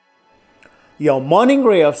Your Morning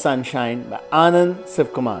Ray of Sunshine by Anand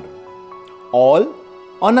Sivkumar. All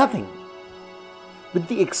or nothing. With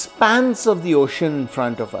the expanse of the ocean in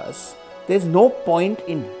front of us, there's no point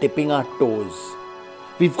in dipping our toes.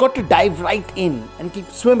 We've got to dive right in and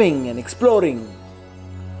keep swimming and exploring.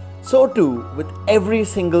 So too with every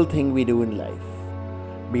single thing we do in life.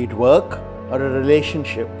 Be it work or a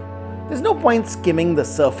relationship, there's no point skimming the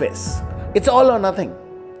surface. It's all or nothing.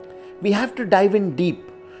 We have to dive in deep,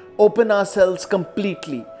 open ourselves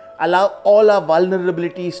completely, allow all our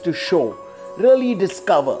vulnerabilities to show, really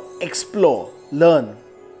discover, explore, learn.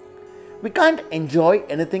 We can't enjoy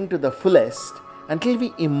anything to the fullest until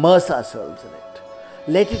we immerse ourselves in it.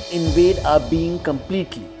 Let it invade our being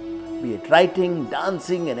completely, be it writing,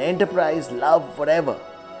 dancing, an enterprise, love, whatever.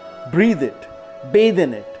 Breathe it, bathe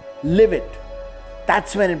in it, live it.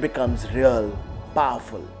 That's when it becomes real,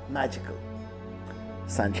 powerful, magical.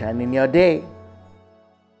 Sunshine in your day.